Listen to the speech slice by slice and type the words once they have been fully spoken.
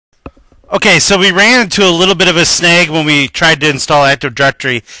Okay, so we ran into a little bit of a snag when we tried to install Active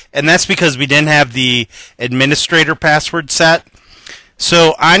Directory, and that's because we didn't have the administrator password set.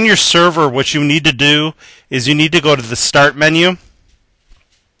 So on your server, what you need to do is you need to go to the Start menu.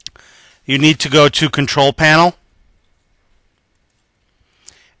 You need to go to Control Panel.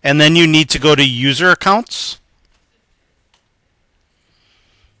 And then you need to go to User Accounts.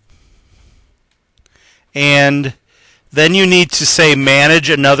 And then you need to say Manage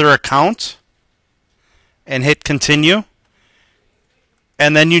Another Account and hit Continue.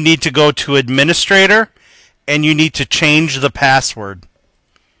 And then you need to go to Administrator and you need to change the password.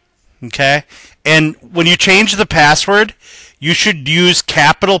 Okay? And when you change the password, you should use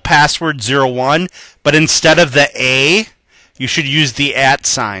capital password 01, but instead of the A, you should use the @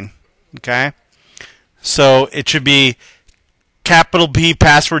 sign. Okay? So it should be capital P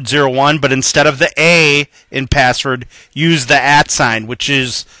password 01, but instead of the A in password, use the @ sign, which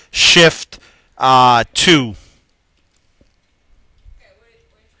is shift 2.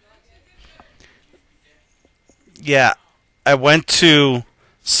 Yeah, I went to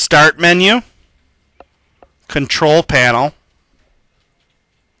Start menu, Control Panel,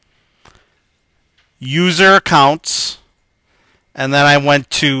 User Accounts, and then I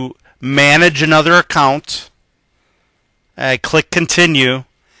went to Manage Another Account. I click Continue,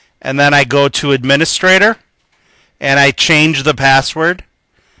 and then I go to Administrator, and I change the password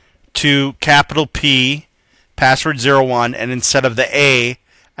to capital P, password 01, and instead of the A,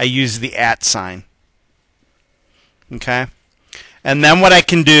 I use the @ sign. Okay? And then what I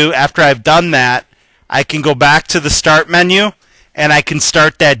can do after I've done that, I can go back to the Start menu, and I can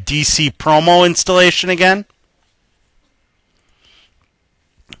start that DC promo installation again.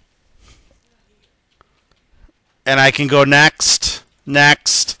 And I can go next,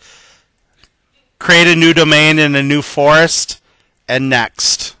 next, create a new domain in a new forest, and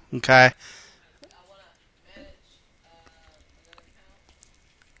next. Okay?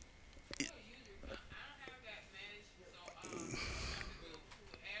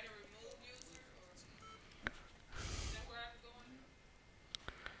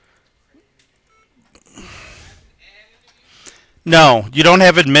 No, you don't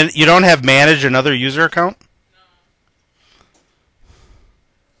have manage another user account?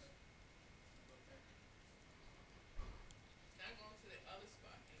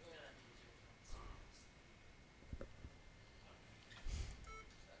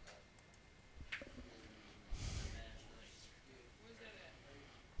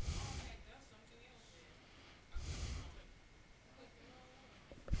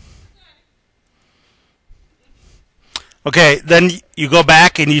 Okay, then you go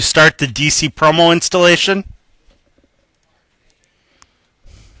back and you start the DC promo installation.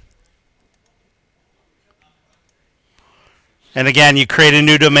 And again, you create a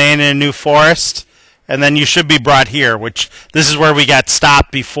new domain in a new forest, and then you should be brought here, which this is where we got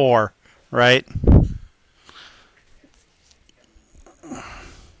stopped before, right?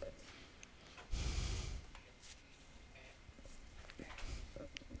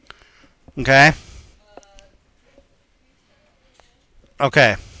 Okay.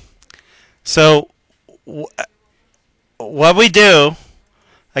 Okay. So what we do,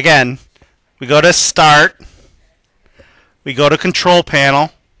 again, we go to Start. We go to Control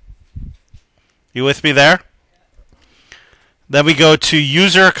Panel. You with me there? Then we go to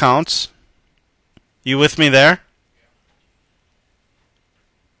User Accounts. You with me there?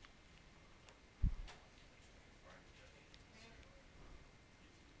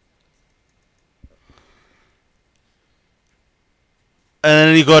 And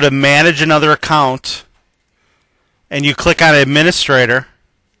then you go to Manage Another Account, and you click on Administrator,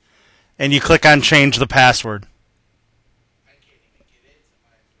 and you click on Change the Password.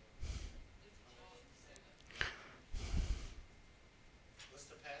 What's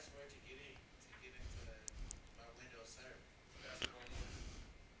the password to get into my Windows server? Password 1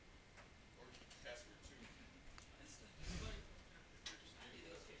 or password 2.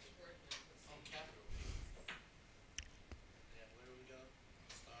 On capital P. And where do we go?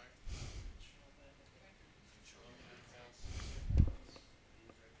 Start. Control accounts.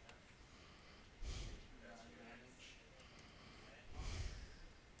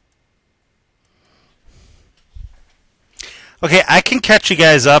 Okay, I can catch you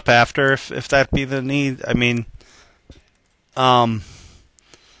guys up after if that be the need. I mean,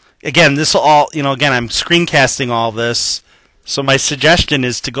 again, this will all, again, I'm screencasting all this. So my suggestion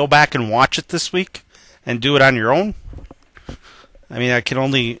is to go back and watch it this week and do it on your own. I mean, I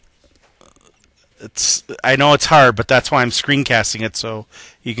know it's hard, but that's why I'm screencasting it so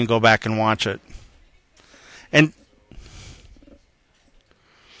you can go back and watch it. And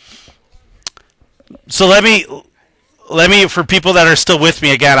So let me for people that are still with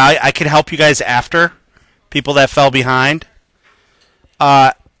me again, I can help you guys after people that fell behind.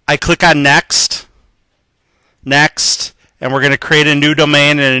 I click on next, and we're going to create a new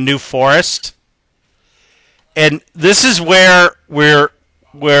domain and a new forest. And this is where we're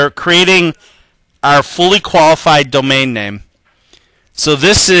creating our fully qualified domain name. So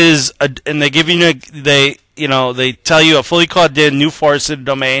this is and they give you they tell you a fully qualified new forested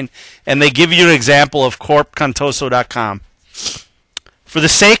domain, and they give you an example of corpcontoso.com. For the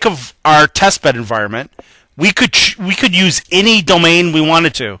sake of our testbed environment, we could use any domain we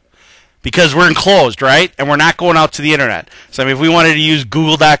wanted to, because we're enclosed, right? And we're not going out to the internet. So I mean, if we wanted to use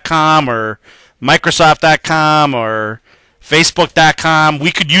google.com or microsoft.com or facebook.com,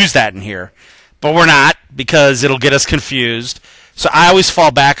 we could use that in here. But we're not, because it'll get us confused. So I always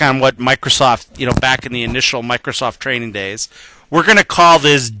fall back on what Microsoft, back in the initial Microsoft training days. We're going to call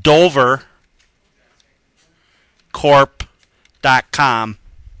this dovercorp.com.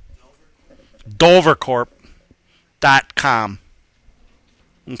 dovercorp.com.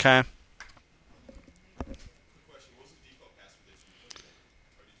 Okay?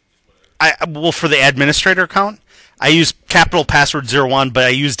 Well, for the administrator account, I use capital password 01, but I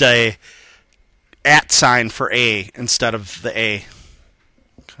used a @ sign for A instead of the A.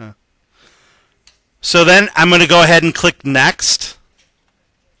 Okay. So then I'm going to go ahead and click next.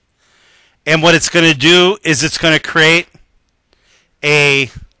 And what it's going to do is it's going to create my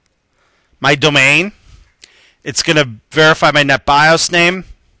domain. It's going to verify my NetBIOS name.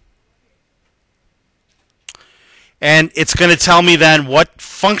 And it's going to tell me then what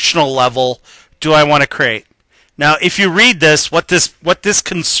functional level do I want to create. Now, if you read this, what this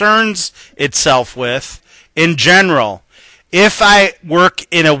concerns itself with, in general, if I work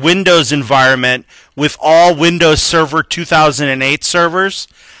in a Windows environment with all Windows Server 2008 servers,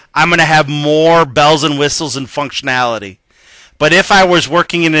 I'm going to have more bells and whistles and functionality. But if I was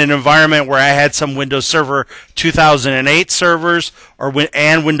working in an environment where I had some Windows Server 2008 servers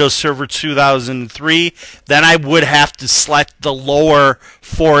and Windows Server 2003, then I would have to select the lower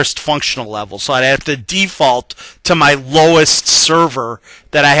forest functional level. So I'd have to default to my lowest server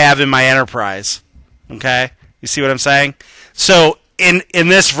that I have in my enterprise. Okay? You see what I'm saying? So in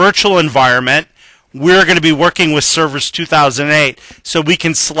this virtual environment, we're going to be working with servers 2008, so we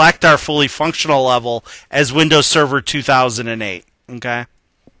can select our fully functional level as Windows Server 2008. Okay?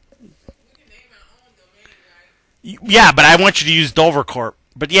 Yeah, but I want you to use DoverCorp.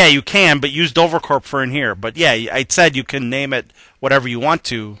 But yeah, you can, but use DoverCorp for in here. But yeah, I said you can name it whatever you want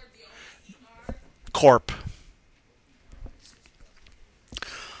to. Corp.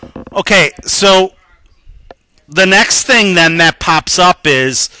 Okay, so the next thing then that pops up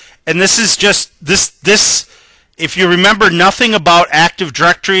is, and this is just this if you remember nothing about Active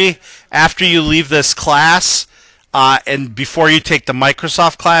Directory after you leave this class and before you take the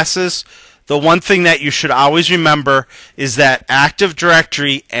Microsoft classes, the one thing that you should always remember is that Active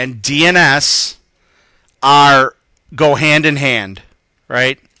Directory and DNS go hand in hand,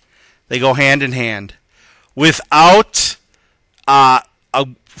 right? They go hand in hand. Without a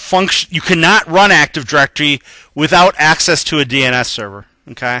function, you cannot run Active Directory without access to a DNS server.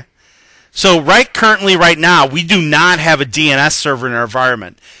 Okay, so currently right now we do not have a DNS server in our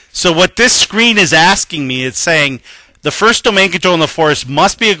environment. So what this screen is asking me, it's saying the first domain control in the forest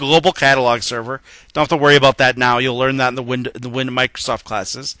must be a global catalog server. Don't have to worry about that now. You'll learn that in the Microsoft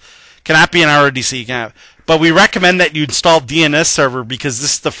classes. Cannot be an RODC. But we recommend that you install DNS server because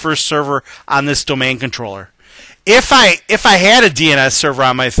this is the first server on this domain controller. If I had a DNS server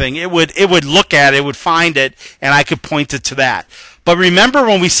on my thing, it would look at it, it would find it, and I could point it to that. But remember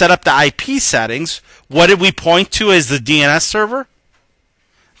when we set up the IP settings, what did we point to as the DNS server?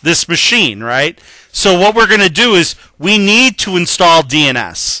 This machine, right? So what we're going to do is we need to install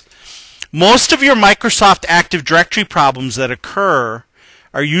DNS. Most of your Microsoft Active Directory problems that occur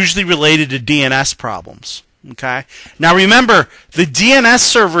are usually related to DNS problems. Okay? Now remember, the DNS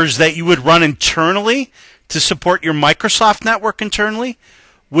servers that you would run internally to support your Microsoft network internally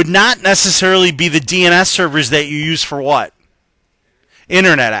would not necessarily be the DNS servers that you use for what?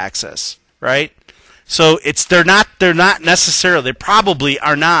 Internet access, right? So they're not necessarily, they probably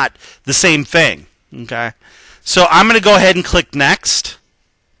are not the same thing. Okay? So I'm going to go ahead and click next.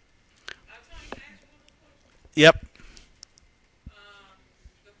 Yep.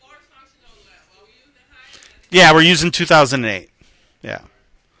 Yeah, we're using 2008. Yeah.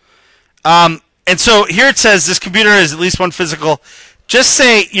 And so here it says this computer has at least one physical. Just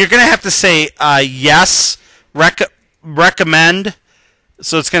say, you're going to have to say yes, recommend.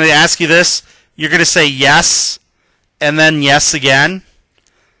 So it's going to ask you this. You're going to say yes, and then yes again.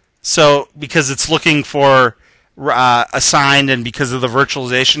 So because it's looking for assigned and because of the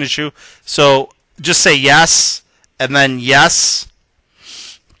virtualization issue. So just say yes and then yes.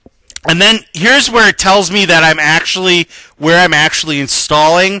 And then here's where it tells me that I'm actually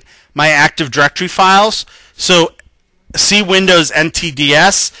installing my Active Directory files. So C Windows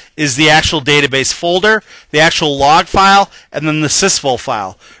NTDS is the actual database folder, the actual log file, and then the sysvol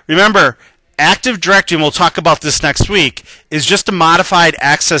file. Remember, Active Directory, and we'll talk about this next week, is just a modified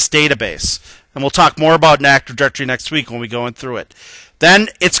access database. And we'll talk more about Active Directory next week when we go in through it. Then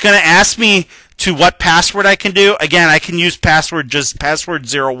it's going to ask me to what password I can do. Again, I can use password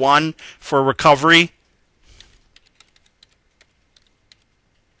 01 for recovery.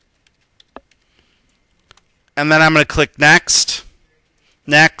 And then I'm going to click next,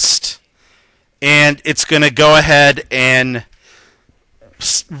 next, and it's going to go ahead and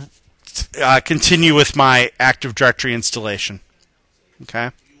continue with my Active Directory installation.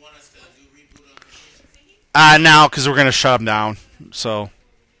 Okay. You want us to do reboot on the machine? Now, because we're going to shut them down. So.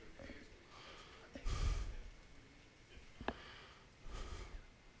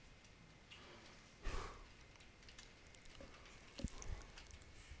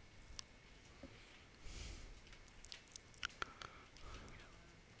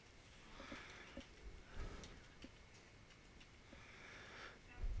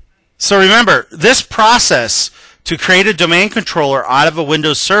 So remember, this process to create a domain controller out of a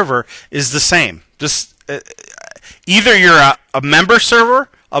Windows server is the same. Either you're a member server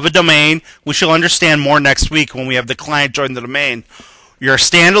of a domain, which you'll understand more next week when we have the client join the domain. You're a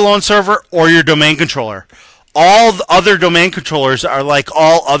standalone server or your domain controller. All the other domain controllers are like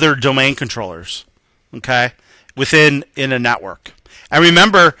all other domain controllers, okay, in a network. And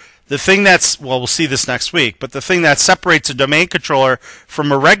remember, the thing we'll see this next week, but the thing that separates a domain controller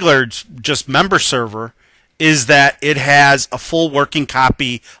from a regular just member server is that it has a full working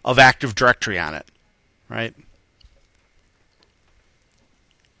copy of Active Directory on it, right?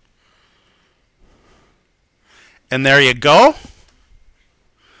 And there you go.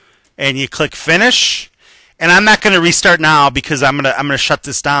 And you click finish. And I'm not going to restart now because I'm going to shut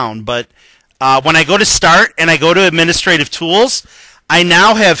this down, but when I go to start and I go to administrative tools, I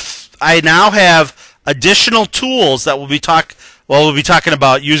now have additional tools that we'll be talking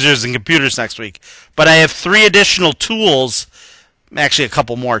about users and computers next week. But I have 3 additional tools, actually a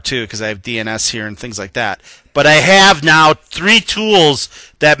couple more too, because I have DNS here and things like that. But I have now 3 tools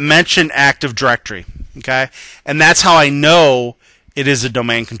that mention Active Directory. Okay, and that's how I know it is a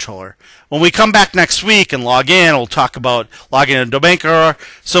domain controller. When we come back next week and log in, we'll talk about logging in a domain controller.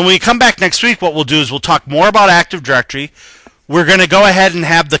 So when we come back next week, what we'll do is we'll talk more about Active Directory. We're going to go ahead and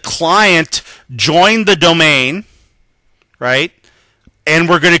have the client join the domain, right? And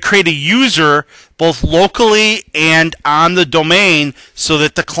we're going to create a user both locally and on the domain so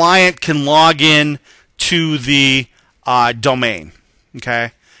that the client can log in to the domain,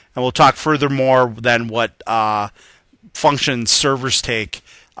 okay? And we'll talk furthermore than what functions servers take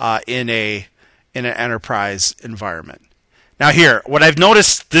in an enterprise environment. Now here, what I've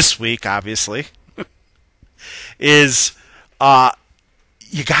noticed this week, obviously, is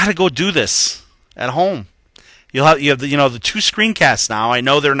you got to go do this at home. You have the 2 screencasts now. I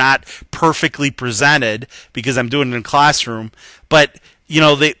know they're not perfectly presented because I'm doing it in classroom, but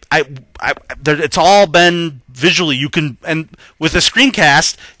it's all been visually. You can, and with a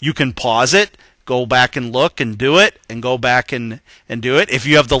screencast, you can pause it, go back and look and do it, and go back and do it. If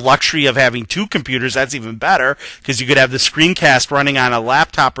you have the luxury of having 2 computers, that's even better because you could have the screencast running on a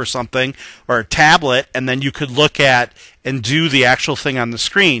laptop or something or a tablet, and then you could look at and do the actual thing on the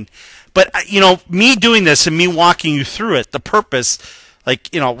screen. But me doing this and me walking you through it, the purpose,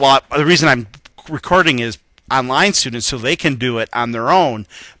 the reason I'm recording is online students so they can do it on their own.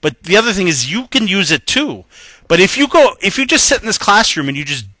 But the other thing is you can use it too. But if you just sit in this classroom and you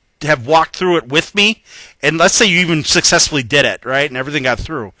just have walked through it with me, and let's say you even successfully did it, right, and everything got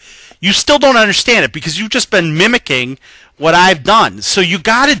through, you still don't understand it because you've just been mimicking what I've done. So you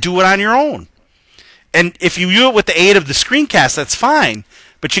got to do it on your own. And if you do it with the aid of the screencast, that's fine.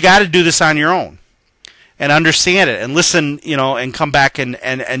 But you got to do this on your own and understand it and listen, and come back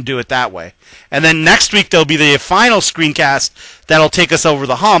and do it that way. And then next week there'll be the final screencast that'll take us over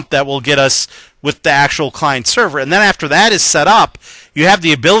the hump that will get us with the actual client server. And then after that is set up, you have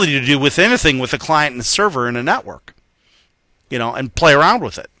the ability to do with anything with a client and a server in a network, and play around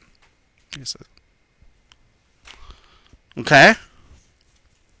with it. Okay?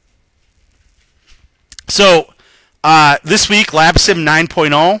 So, this week, LabSim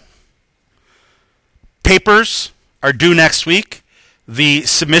 9.0 papers are due next week. The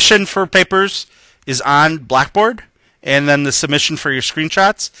submission for papers is on Blackboard, and then the submission for your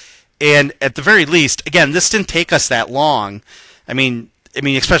screenshots. And at the very least, again, this didn't take us that long.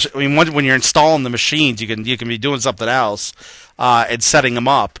 Especially when you're installing the machines, you can be doing something else and setting them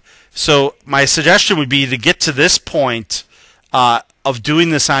up. So my suggestion would be to get to this point of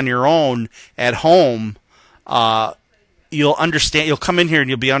doing this on your own at home. You'll understand. You'll come in here and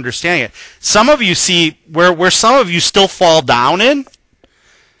you'll be understanding it. Some of you see where some of you still fall down in,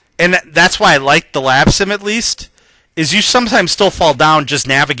 and that's why I like the lab sim at least. Is you sometimes still fall down just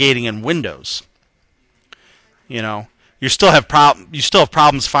navigating in Windows. You still have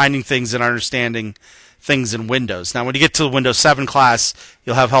problems finding things and understanding things in Windows. Now, when you get to the Windows 7 class,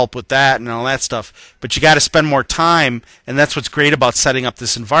 you'll have help with that and all that stuff. But you got to spend more time, and that's what's great about setting up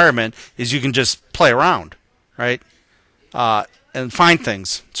this environment is you can just play around, right? And find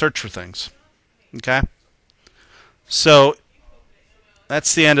things, search for things. Okay. So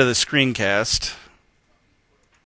that's the end of the screencast.